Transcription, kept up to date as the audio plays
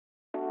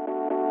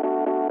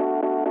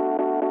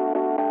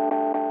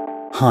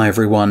Hi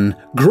everyone,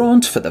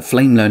 Grant for the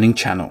Flame Learning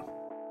channel.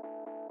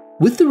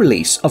 With the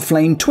release of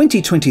Flame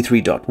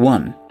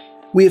 2023.1,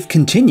 we have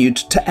continued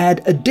to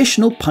add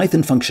additional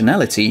Python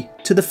functionality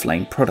to the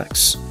Flame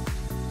products.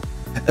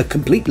 A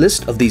complete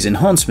list of these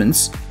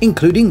enhancements,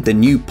 including the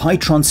new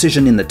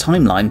PyTransition in the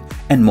timeline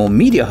and more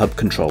MediaHub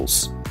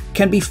controls,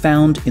 can be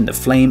found in the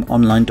Flame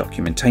online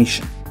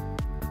documentation.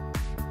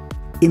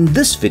 In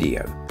this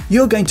video,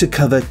 you're going to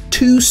cover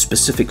two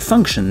specific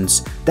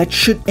functions that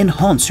should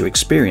enhance your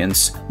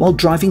experience while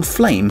driving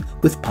Flame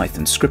with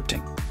Python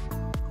scripting.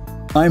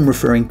 I'm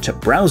referring to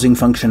browsing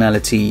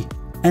functionality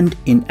and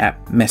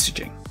in-app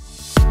messaging.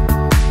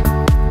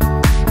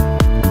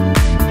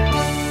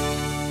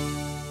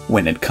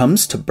 When it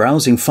comes to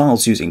browsing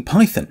files using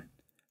Python,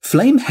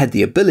 Flame had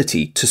the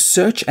ability to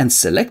search and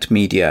select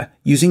media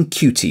using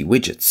Qt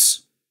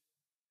widgets.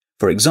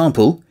 For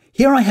example,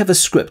 here I have a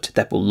script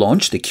that will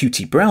launch the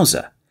Qt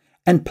browser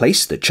and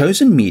place the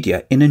chosen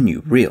media in a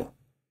new reel.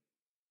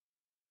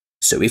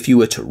 So if you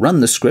were to run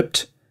the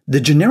script, the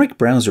generic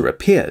browser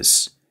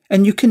appears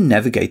and you can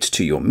navigate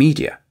to your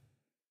media.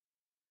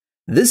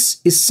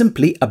 This is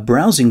simply a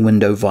browsing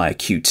window via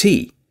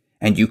Qt,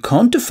 and you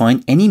can't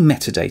define any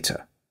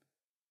metadata.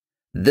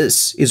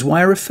 This is why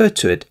I refer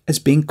to it as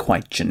being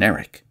quite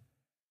generic.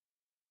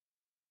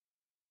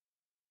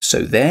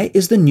 So there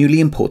is the newly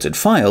imported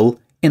file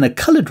in a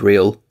colored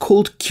reel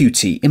called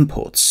Qt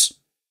imports.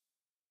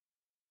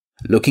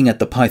 Looking at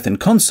the Python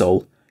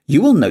console,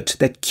 you will note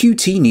that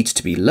Qt needs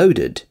to be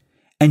loaded,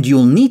 and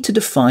you'll need to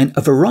define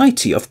a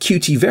variety of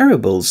Qt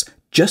variables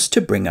just to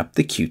bring up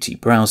the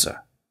Qt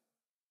browser.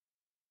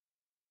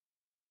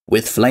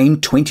 With Flame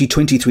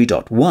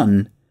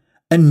 2023.1,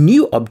 a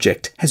new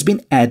object has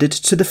been added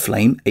to the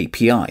Flame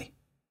API.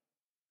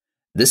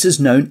 This is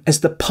known as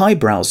the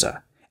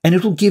PyBrowser, and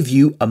it will give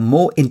you a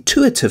more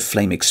intuitive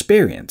Flame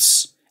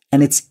experience,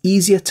 and it's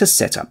easier to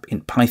set up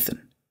in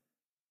Python.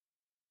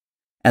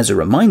 As a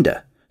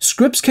reminder,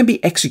 scripts can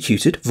be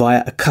executed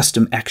via a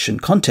custom action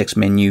context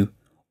menu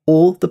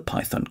or the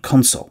Python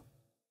console.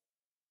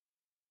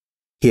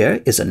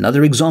 Here is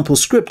another example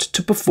script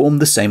to perform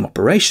the same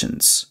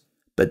operations,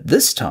 but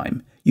this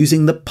time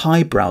using the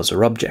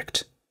PyBrowser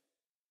object.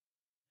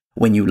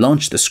 When you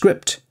launch the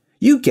script,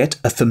 you get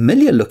a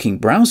familiar-looking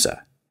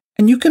browser,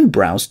 and you can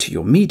browse to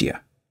your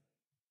media.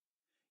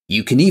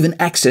 You can even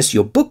access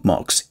your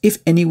bookmarks if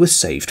any were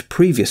saved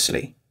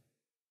previously.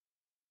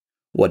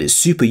 What is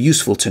super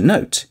useful to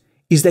note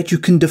is that you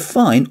can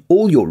define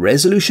all your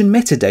resolution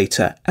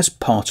metadata as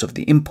part of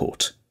the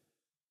import.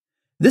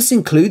 This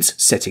includes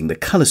setting the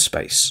color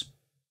space.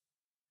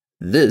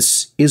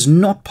 This is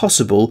not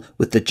possible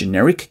with the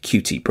generic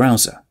Qt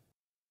browser.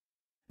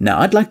 Now,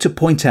 I'd like to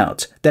point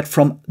out that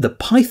from the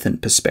Python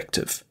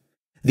perspective,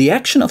 the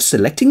action of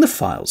selecting the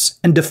files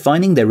and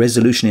defining their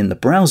resolution in the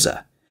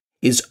browser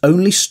is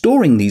only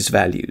storing these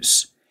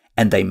values,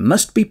 and they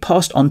must be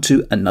passed on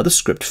to another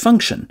script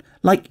function,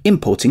 like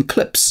importing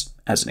clips,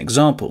 as an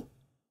example.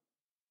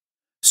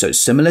 So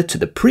similar to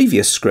the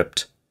previous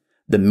script,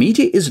 the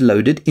media is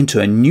loaded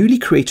into a newly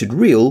created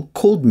reel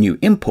called New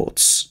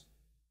Imports,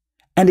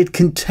 and it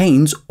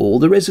contains all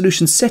the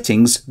resolution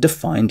settings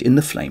defined in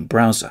the Flame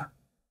browser.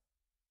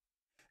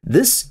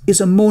 This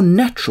is a more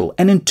natural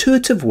and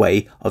intuitive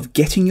way of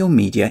getting your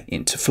media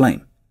into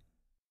Flame.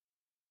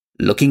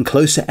 Looking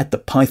closer at the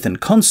Python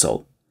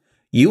console,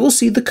 you will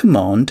see the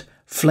command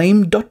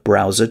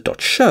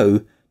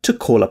flame.browser.show to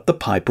call up the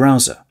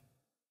PyBrowser.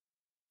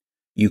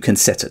 You can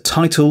set a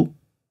title,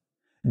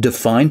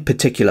 define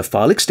particular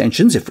file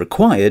extensions if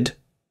required,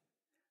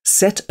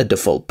 set a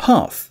default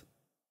path,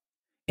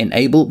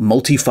 enable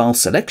multi-file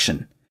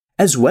selection,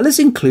 as well as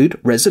include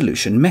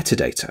resolution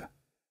metadata.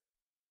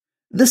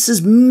 This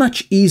is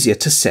much easier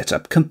to set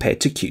up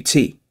compared to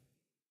Qt.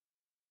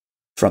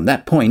 From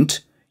that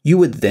point, you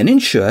would then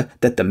ensure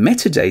that the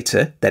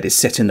metadata that is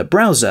set in the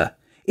browser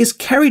is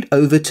carried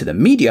over to the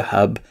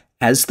MediaHub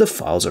as the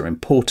files are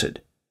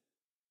imported.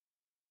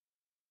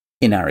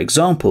 In our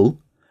example,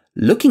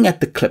 looking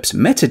at the clip's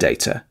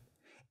metadata,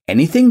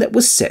 anything that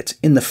was set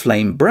in the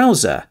Flame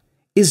browser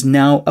is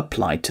now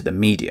applied to the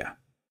media.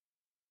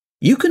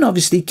 You can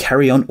obviously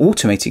carry on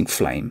automating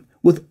Flame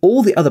with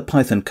all the other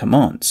Python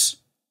commands.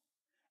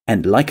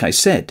 And like I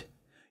said,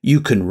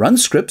 you can run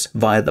scripts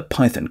via the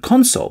Python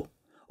console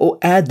or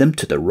add them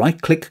to the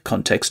right-click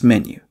context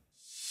menu.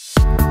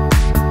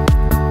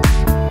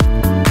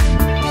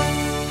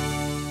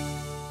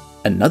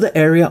 Another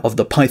area of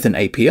the Python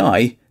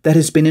API that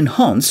has been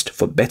enhanced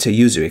for better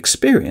user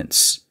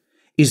experience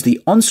is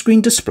the on-screen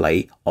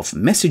display of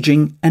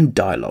messaging and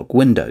dialog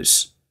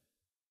windows.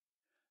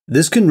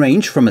 This can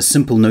range from a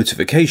simple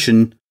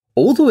notification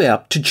all the way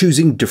up to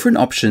choosing different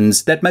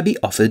options that may be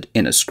offered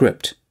in a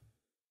script.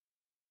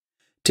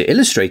 To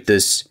illustrate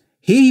this,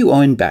 here you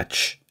are in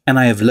batch, and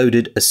I have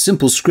loaded a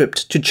simple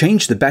script to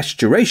change the batch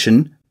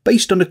duration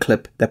based on a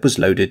clip that was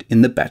loaded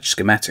in the batch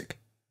schematic.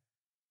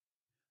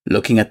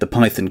 Looking at the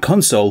Python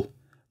console,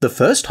 the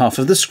first half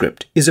of the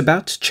script is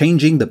about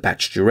changing the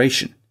batch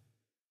duration.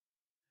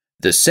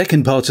 The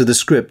second part of the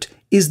script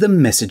is the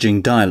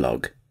messaging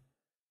dialog.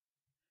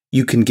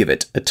 You can give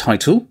it a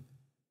title,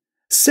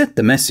 set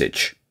the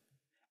message,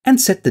 and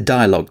set the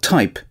dialog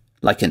type,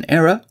 like an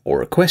error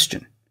or a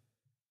question.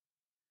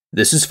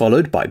 This is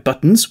followed by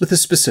buttons with a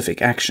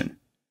specific action.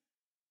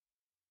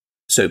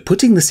 So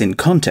putting this in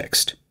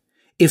context,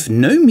 if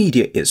no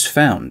media is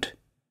found,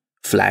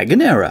 flag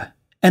an error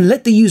and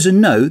let the user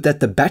know that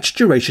the batch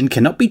duration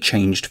cannot be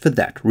changed for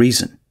that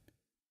reason.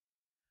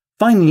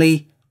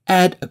 Finally,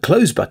 add a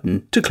close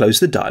button to close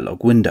the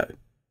dialog window.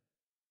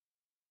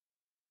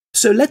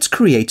 So let's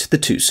create the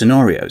two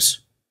scenarios.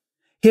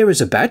 Here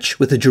is a batch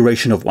with a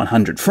duration of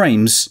 100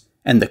 frames,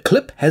 and the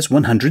clip has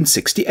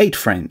 168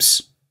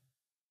 frames.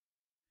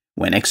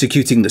 When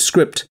executing the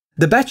script,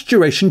 the batch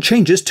duration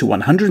changes to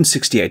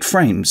 168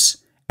 frames,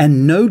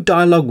 and no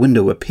dialog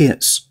window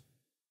appears.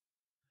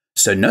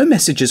 So no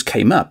messages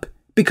came up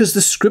because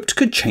the script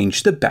could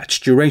change the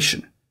batch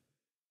duration.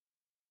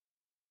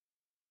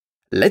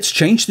 Let's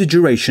change the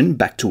duration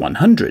back to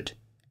 100,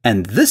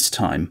 and this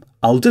time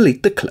I'll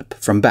delete the clip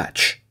from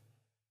batch.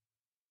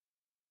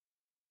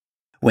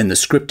 When the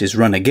script is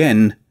run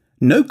again,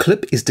 no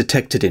clip is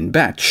detected in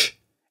batch,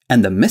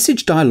 and the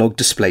message dialog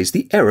displays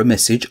the error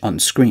message on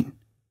screen.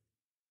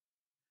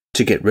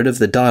 To get rid of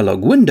the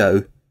dialog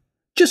window,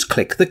 just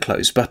click the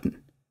close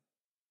button.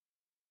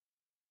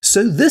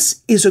 So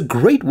this is a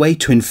great way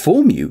to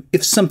inform you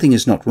if something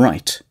is not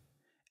right,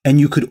 and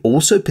you could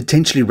also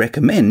potentially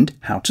recommend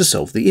how to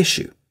solve the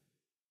issue.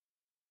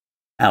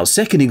 Our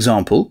second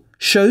example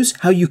shows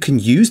how you can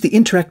use the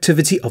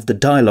interactivity of the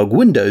dialog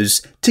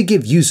windows to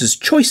give users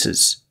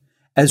choices,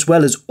 as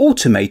well as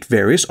automate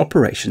various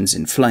operations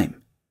in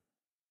Flame.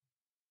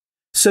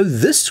 So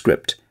this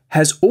script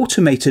has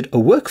automated a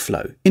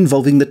workflow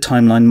involving the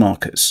timeline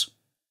markers.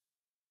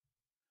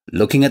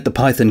 Looking at the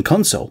Python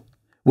console,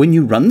 when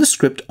you run the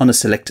script on a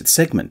selected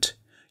segment,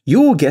 you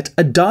will get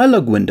a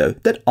dialog window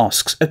that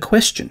asks a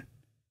question.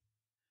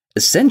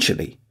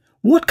 Essentially,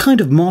 what kind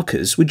of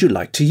markers would you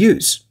like to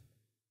use?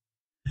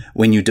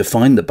 When you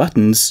define the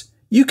buttons,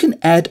 you can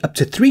add up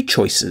to 3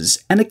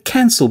 choices and a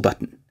cancel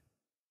button.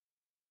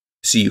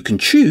 So you can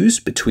choose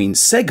between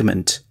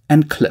segment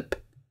and clip.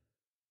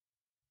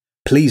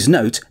 Please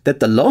note that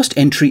the last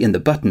entry in the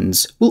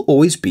buttons will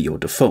always be your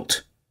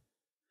default.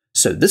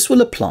 So this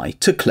will apply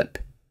to clip.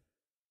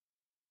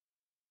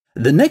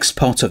 The next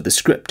part of the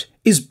script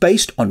is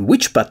based on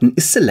which button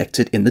is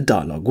selected in the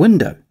dialog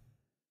window.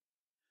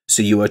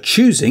 So you are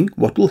choosing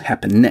what will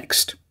happen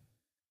next.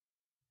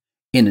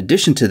 In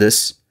addition to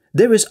this,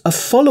 there is a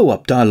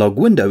follow-up dialog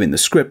window in the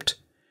script,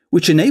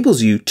 which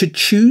enables you to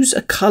choose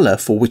a color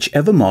for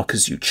whichever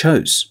markers you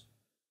chose.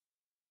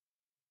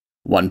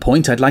 One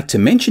point I'd like to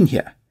mention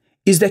here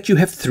is that you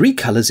have 3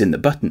 colors in the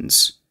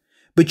buttons,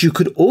 but you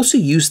could also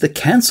use the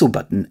cancel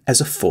button as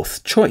a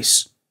 4th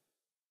choice.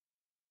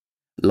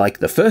 Like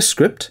the first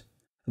script,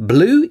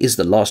 blue is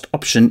the last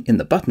option in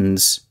the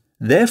buttons,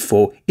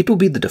 therefore it will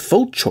be the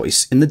default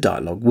choice in the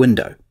dialog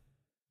window.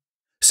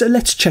 So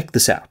let's check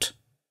this out.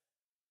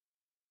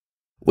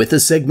 With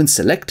a segment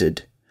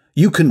selected,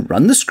 you can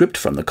run the script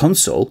from the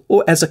console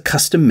or as a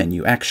custom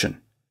menu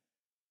action.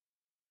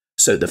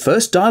 So the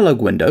first dialog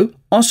window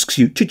asks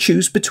you to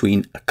choose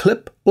between a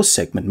clip or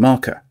segment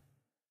marker.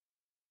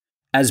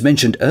 As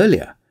mentioned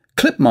earlier,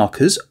 clip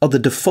markers are the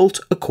default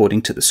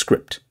according to the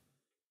script.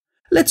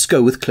 Let's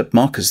go with clip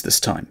markers this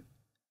time.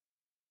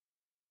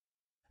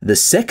 The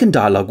second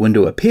dialog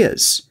window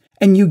appears,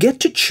 and you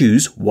get to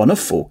choose one of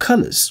 4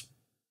 colors.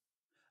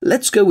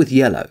 Let's go with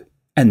yellow,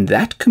 and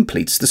that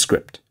completes the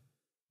script.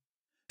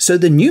 So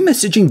the new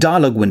messaging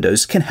dialog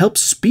windows can help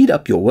speed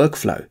up your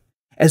workflow,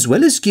 as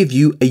well as give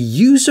you a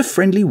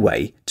user-friendly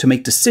way to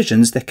make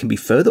decisions that can be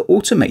further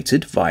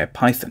automated via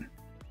Python.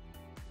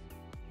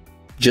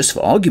 Just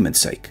for argument's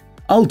sake,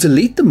 I'll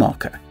delete the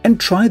marker and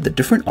try the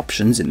different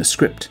options in the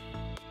script.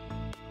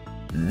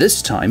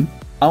 This time,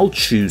 I'll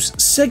choose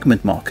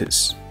segment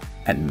markers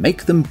and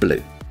make them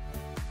blue.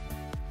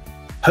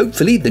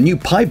 Hopefully, the new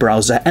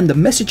PyBrowser and the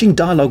messaging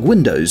dialog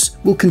windows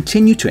will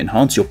continue to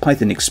enhance your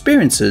Python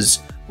experiences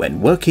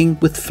when working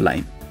with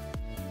Flame.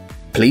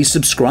 Please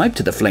subscribe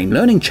to the Flame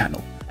Learning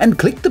channel and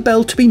click the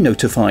bell to be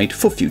notified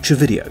for future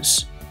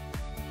videos.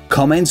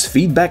 Comments,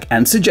 feedback,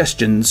 and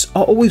suggestions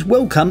are always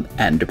welcome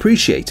and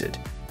appreciated.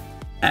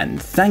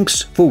 And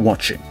thanks for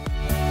watching.